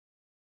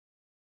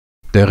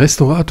Der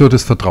Restaurator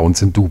des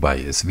Vertrauens in Dubai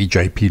ist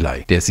Vijay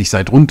Pillai, der sich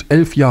seit rund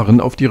 11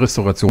 Jahren auf die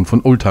Restauration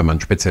von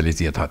Oldtimern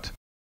spezialisiert hat.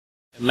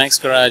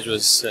 Max Garage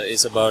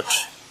is about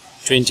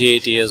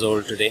 28 years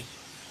old today,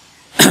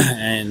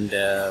 and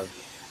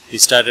we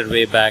started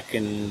way back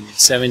in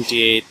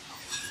 78.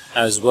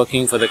 I was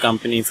working for the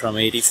company from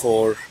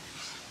 84,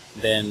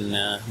 then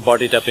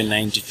bought it up in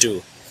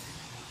 92,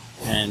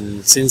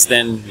 and since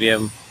then we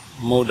have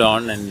moved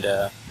on, and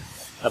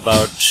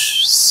about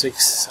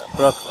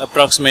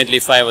approximately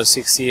 5 or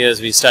 6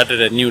 years we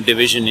started a new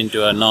division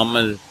into a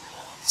normal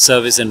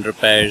service and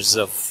repairs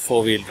of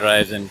four-wheel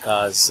drives and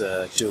cars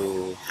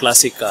to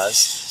classic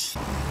cars.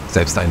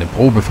 Selbst eine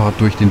Probefahrt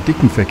durch den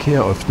dicken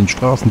Verkehr auf den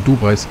Straßen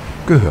Dubais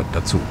gehört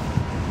dazu.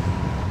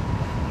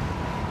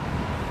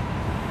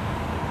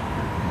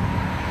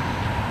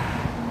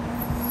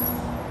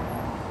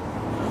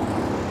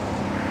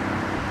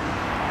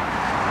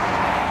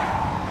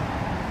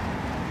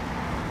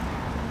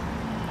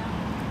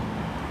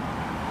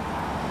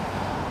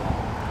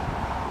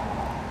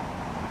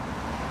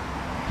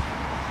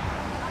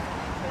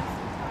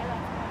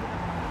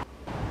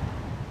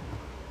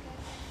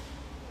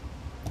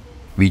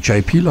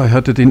 Vijay Pillai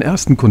hatte den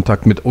ersten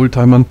Kontakt mit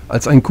Oldtimern,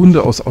 als ein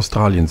Kunde aus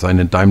Australien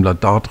seinen Daimler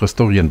Dart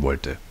restaurieren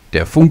wollte.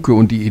 Der Funke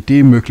und die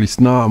Idee,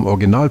 möglichst nah am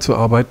Original zu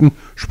arbeiten,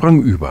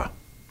 sprang über.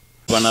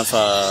 One of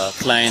our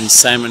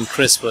clients, Simon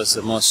Crisp, was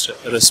the most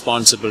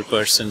responsible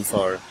person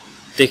for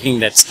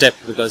taking that step,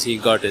 because he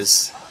got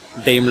his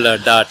Daimler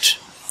Dart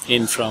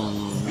in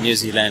from New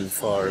Zealand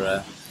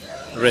for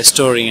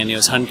restoring, and he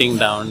was hunting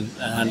down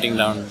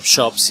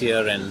shops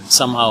here, and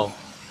somehow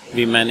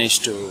we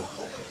managed to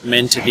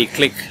mentally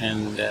click,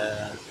 and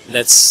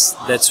that's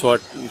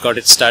what got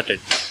it started.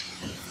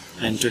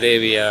 And today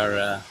we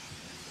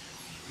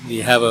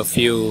have a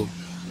few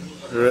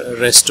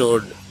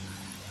restored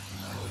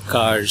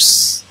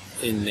cars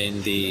in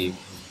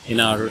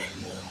our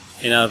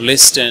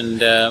list,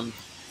 and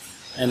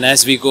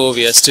as we go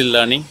we are still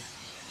learning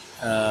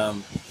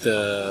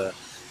the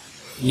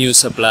new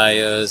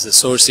suppliers, the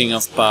sourcing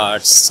of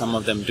parts, some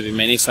of them to be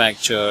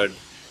manufactured,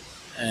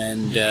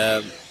 and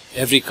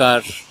every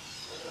car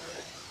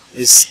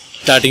is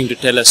starting to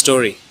tell a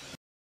story.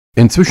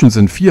 Inzwischen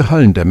sind 4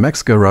 Hallen der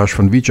Max Garage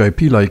von Vijay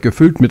Pillai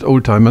gefüllt mit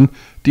Oldtimern,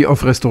 die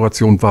auf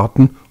Restauration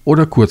warten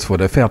oder kurz vor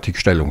der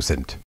Fertigstellung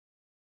sind.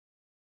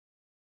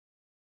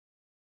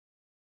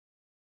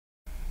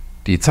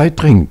 Die Zeit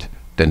drängt,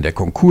 denn der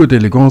Concours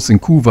d'Elegance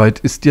in Kuwait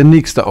ist der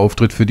nächste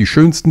Auftritt für die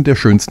schönsten der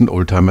schönsten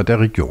Oldtimer der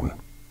Region.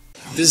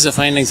 This is a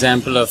fine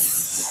example of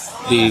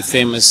the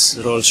famous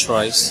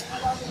Rolls-Royce,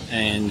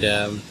 and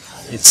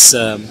it's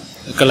a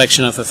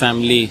collection of a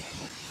family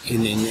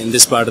in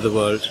this part of the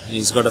world.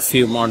 He's got a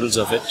few models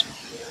of it.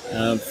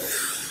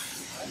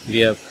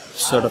 We are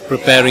sort of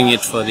preparing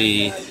it for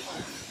the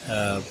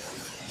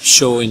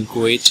show in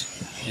Kuwait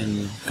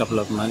in a couple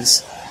of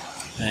months,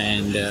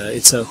 and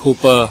it's a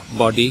Hooper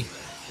body,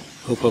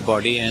 and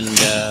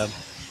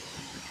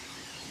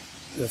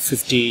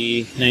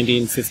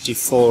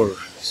 1954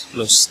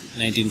 plus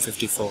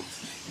 1954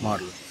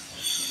 model.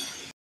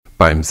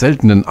 Beim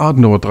seltenen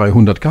Adenauer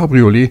 300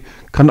 Cabriolet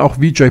kann auch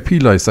Vijay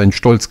Pillai seinen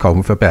Stolz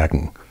kaum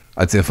verbergen,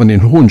 als er von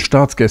den hohen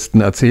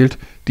Staatsgästen erzählt,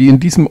 die in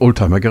diesem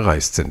Oldtimer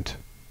gereist sind.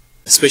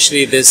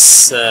 Especially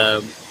this,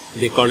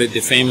 they call it the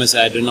famous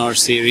Adenauer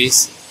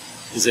series,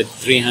 is a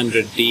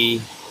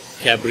 300D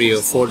Cabrio,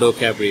 4-door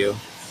Cabrio,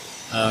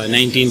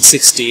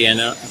 1960, and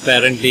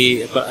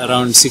apparently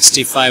around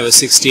 65 or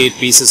 68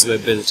 pieces were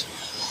built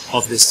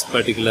of this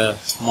particular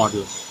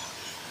model.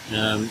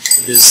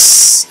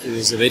 This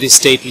is a very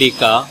stately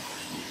car.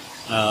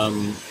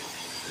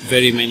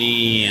 Very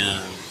many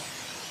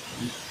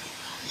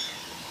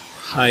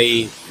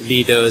high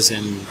leaders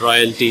and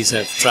royalties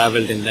have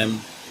travelled in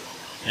them,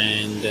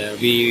 and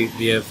we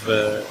have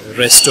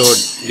restored.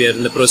 We are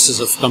in the process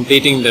of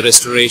completing the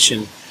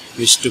restoration,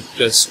 which took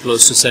us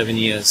close to 7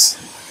 years.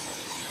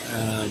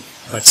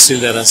 But still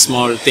there are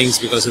small things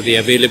because of the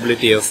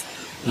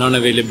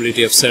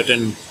non-availability of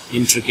certain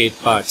intricate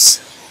parts,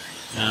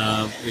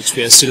 which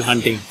we are still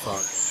hunting for,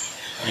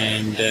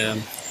 and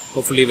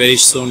hopefully very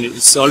soon.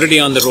 It's already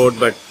on the road,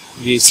 but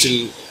we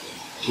still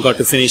got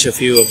to finish a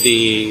few of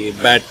the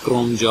bad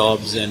chrome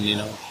jobs, and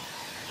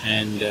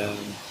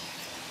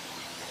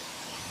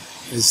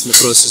it's in the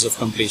process of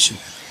completion.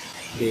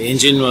 The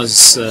engine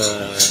was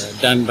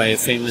done by a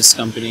famous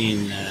company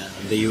in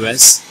the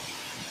US.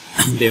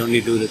 They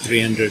only do the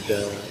 300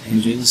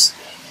 engines,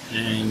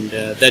 and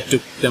that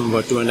took them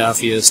about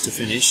 2.5 years to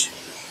finish.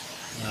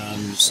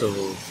 So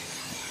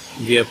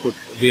we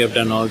have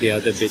done all the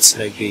other bits,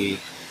 like the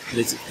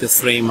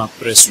frame up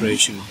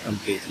restoration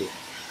completely.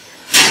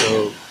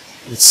 So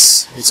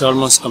it's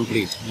almost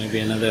complete. Maybe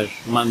another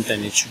month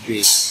and it should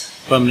be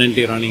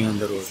permanently running on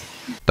the road.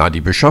 Da die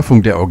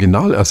Beschaffung der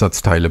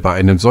Originalersatzteile bei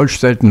einem solch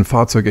seltenen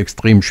Fahrzeug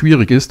extrem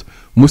schwierig ist,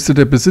 musste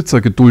der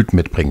Besitzer Geduld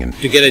mitbringen.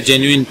 To get a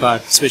genuine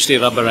part, especially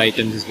rubber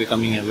items, is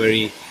becoming a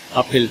very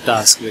uphill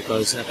task,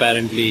 because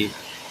apparently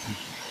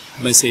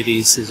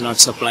Mercedes is not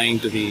supplying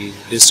to the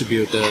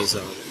distributors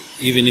or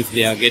even if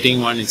they are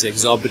getting one, it's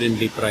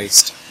exorbitantly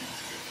priced.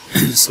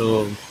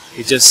 So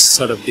it just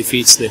sort of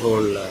defeats the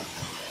whole.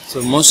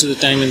 So most of the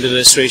time in the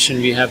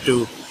restoration we have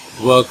to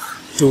work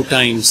 2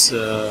 times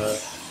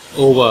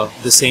over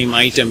the same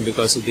item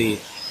because of the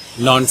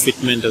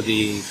non-fitment of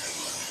the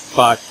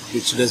part,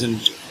 which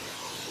doesn't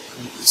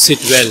sit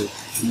well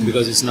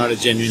because it's not a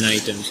genuine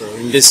item. So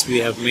in this we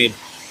have made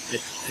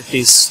at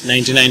least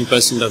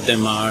 99% of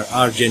them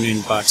are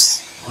genuine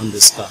parts on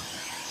this car.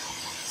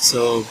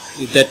 So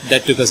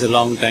that took us a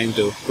long time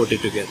to put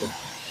it together.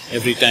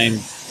 Every time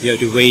you have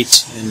to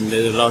wait, and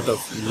there's a lot of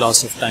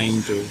loss of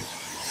time to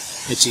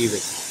achieve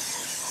it.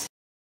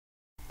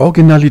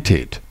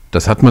 Originalität,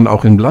 das hat man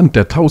auch im Land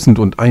der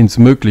 1001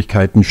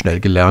 Möglichkeiten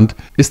schnell gelernt,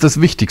 ist das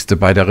Wichtigste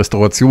bei der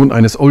Restauration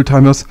eines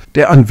Oldtimers,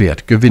 der an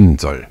Wert gewinnen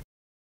soll.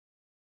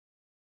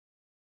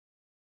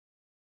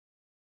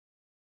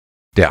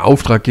 Der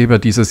Auftraggeber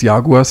dieses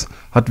Jaguars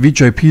hat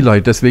Vijay Pillai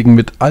deswegen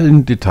mit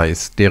allen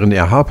Details, deren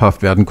er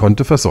habhaft werden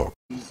konnte, versorgt.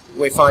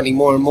 We're finding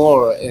more and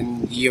more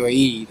in the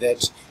UAE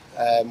that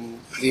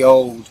the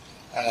old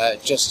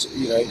just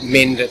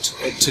mend it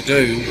to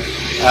do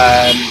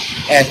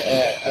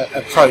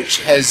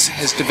approach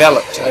has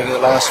developed over the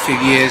last few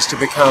years to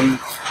become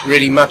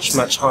really much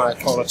higher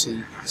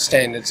quality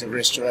standards of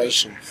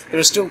restoration. There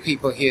are still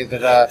people here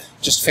that are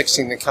just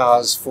fixing the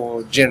cars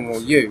for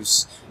general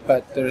use,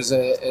 but there is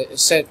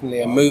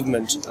certainly a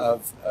movement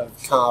of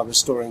car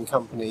restoring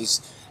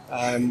companies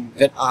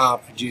that are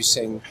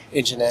producing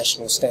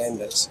international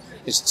standards.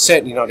 It's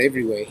certainly not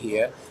everywhere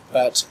here,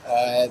 but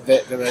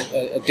there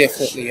are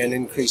definitely an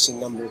increasing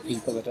number of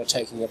people that are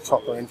taking a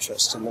proper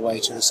interest in the way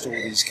to restore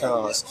these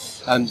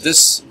cars.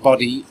 This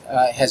body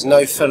has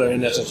no filler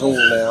in it at all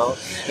now.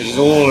 It is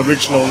all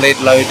original lead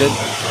loaded,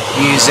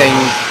 using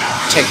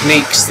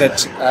techniques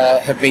that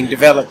have been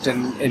developed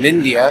in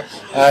India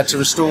to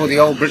restore the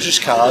old British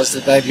cars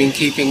that they've been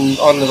keeping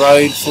on the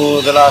road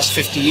for the last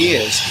 50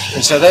 years.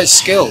 And so those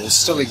skills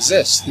still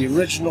exist. The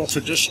original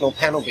traditional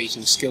panel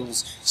beating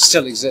skills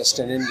still exist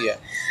in India.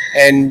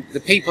 And the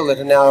people that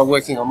are now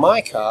working on my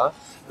car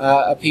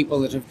are people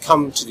that have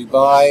come to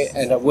Dubai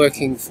and are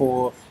working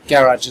for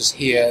garages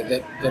here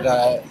that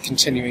are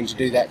continuing to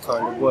do that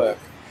kind of work.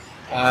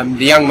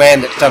 The young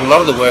man that's done a lot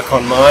of the work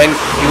on mine,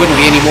 he wouldn't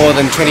be any more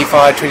than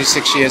 25,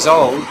 26 years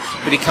old,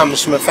 but he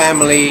comes from a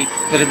family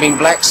that have been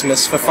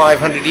blacksmiths for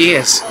 500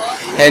 years.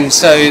 And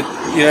so,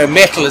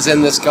 metal is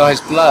in this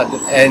guy's blood,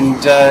 and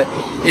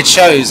it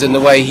shows in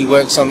the way he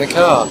works on the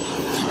car.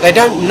 They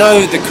don't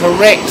know the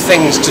correct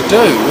things to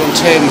do in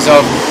terms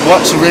of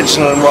what's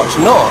original and what's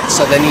not,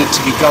 so they need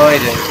to be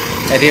guided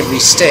at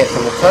every step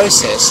in the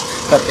process,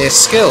 but their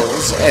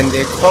skills and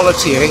their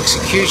quality of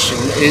execution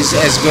is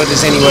as good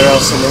as anywhere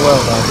else in the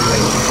world, I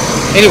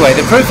believe. Anyway,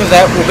 the proof of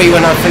that will be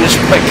when I finish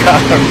my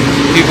car.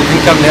 People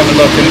can come and have a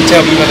look and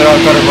tell me whether I've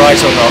got it right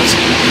or not.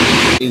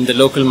 In the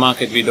local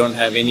market we don't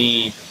have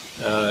any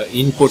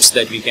inputs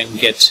that we can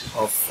get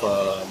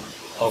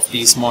of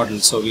these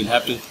models, so we'll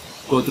have to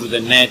go through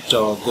the net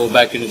or go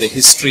back into the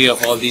history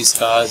of all these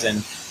cars,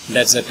 and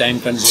that's a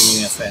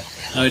time-consuming affair.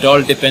 Now it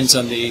all depends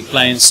on the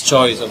client's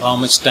choice of how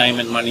much time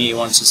and money he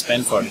wants to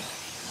spend for it.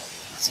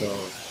 So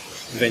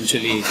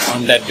eventually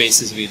on that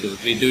basis we do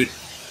it.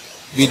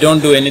 We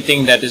don't do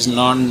anything that is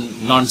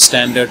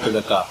non-standard to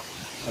the car.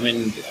 I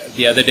mean,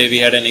 the other day we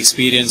had an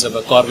experience of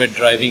a Corvette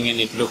driving, and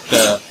it looked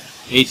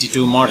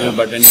 82 model,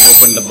 but when you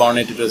opened the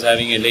bonnet it was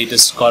having a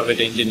latest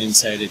Corvette engine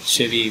inside it,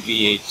 Chevy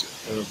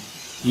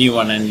V8, new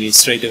one, and we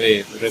straight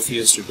away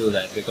refused to do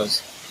that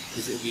because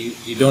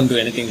we don't do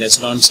anything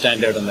that's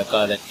non-standard on the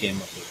car that came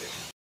up with it.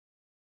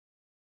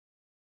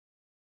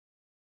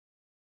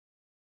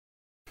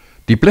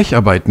 Die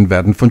Blecharbeiten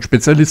werden von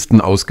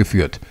Spezialisten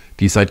ausgeführt,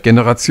 die seit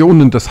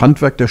Generationen das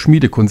Handwerk der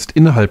Schmiedekunst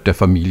innerhalb der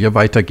Familie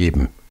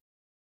weitergeben.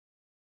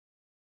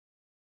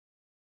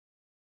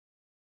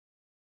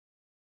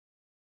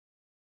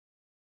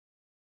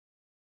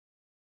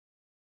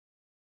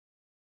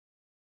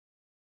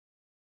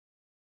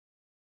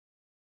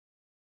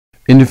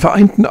 In den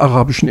Vereinten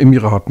Arabischen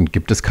Emiraten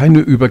gibt es keine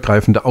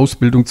übergreifende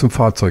Ausbildung zum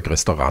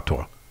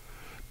Fahrzeugrestaurator.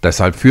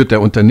 Deshalb führt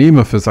der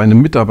Unternehmer für seine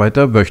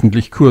Mitarbeiter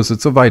wöchentlich Kurse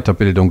zur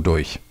Weiterbildung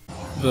durch.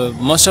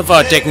 Most of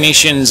our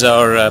technicians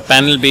or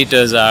panel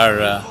beaters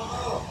are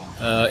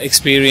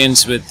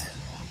experienced with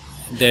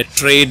their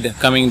trade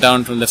coming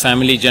down from the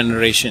family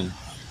generation.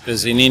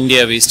 Because in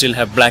India we still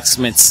have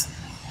blacksmiths,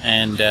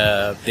 and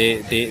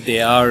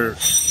they are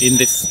in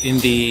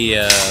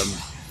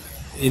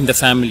the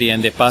family,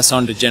 and they pass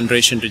on to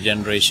generation,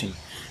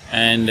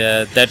 and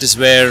that is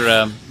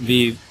where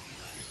the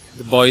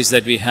boys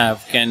that we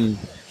have can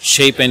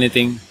shape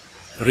anything,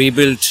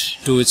 rebuild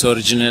to its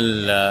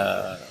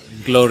original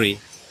glory.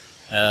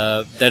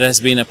 That has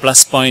been a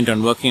plus point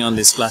on working on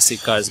these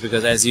classic cars,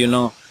 because as you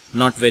know,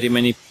 not very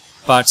many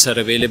parts are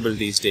available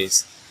these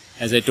days.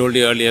 As I told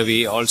you earlier,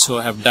 we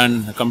also have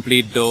done a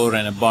complete door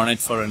and a bonnet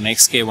for an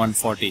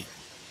XK140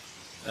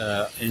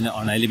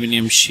 on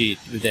aluminium sheet,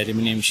 with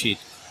aluminium sheet,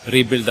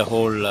 rebuild the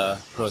whole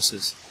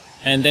process.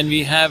 And then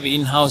we have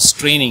in-house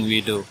training we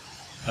do.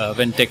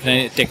 when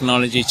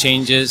technology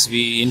changes,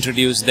 we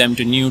introduce them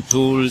to new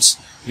tools,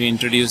 we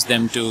introduce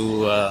them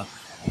to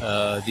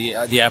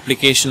the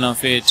application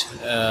of it,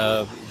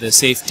 the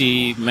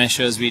safety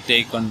measures we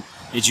take on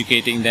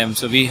educating them.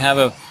 So we have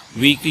a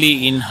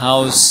weekly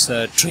in-house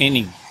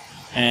training,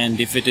 and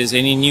if it is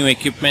any new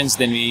equipments,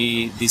 then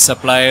the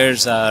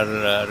suppliers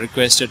are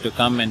requested to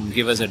come and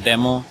give us a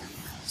demo.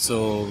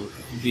 So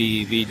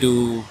we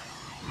do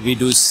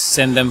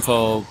send them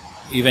for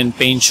even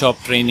paint shop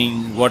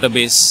training, water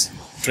base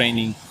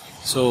training.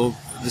 So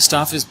the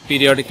staff is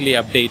periodically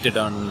updated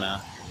on,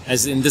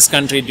 as in this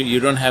country you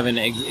don't have an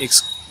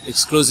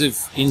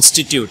exclusive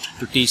institute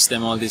to teach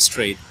them all this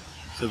trade.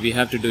 So we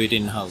have to do it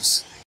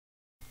in-house.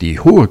 Die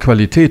hohe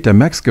Qualität der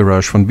Max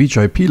Garage von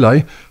Vijay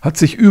Pillai hat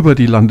sich über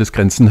die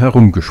Landesgrenzen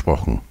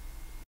herumgesprochen.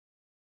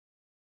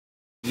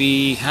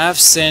 We have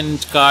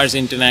sent cars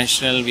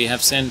international. We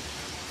have sent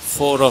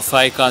 4 or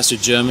 5 cars to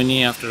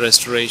Germany after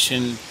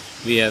restoration.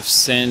 We have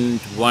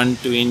sent 1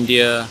 to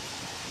India.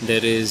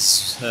 There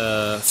is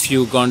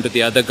few gone to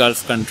the other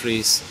Gulf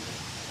countries.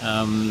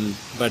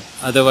 But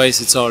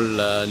otherwise it's all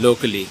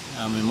locally.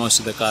 I mean, most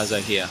of the cars are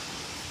here.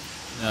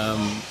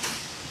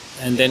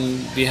 And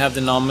then we have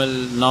the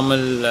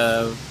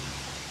normal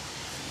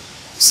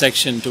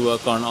section to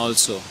work on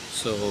also.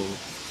 So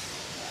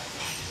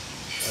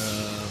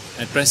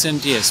at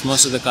present, yes,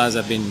 most of the cars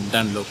have been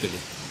done locally.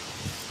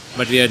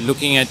 But we are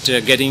looking at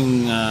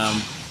getting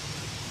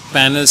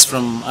panels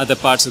from other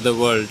parts of the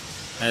world,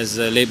 as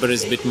labor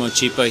is a bit more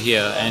cheaper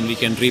here and we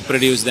can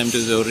reproduce them to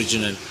the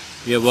original.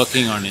 We are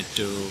working on it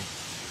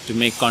to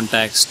make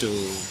contacts to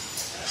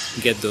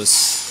get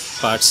those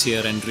parts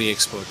here and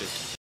re-export it.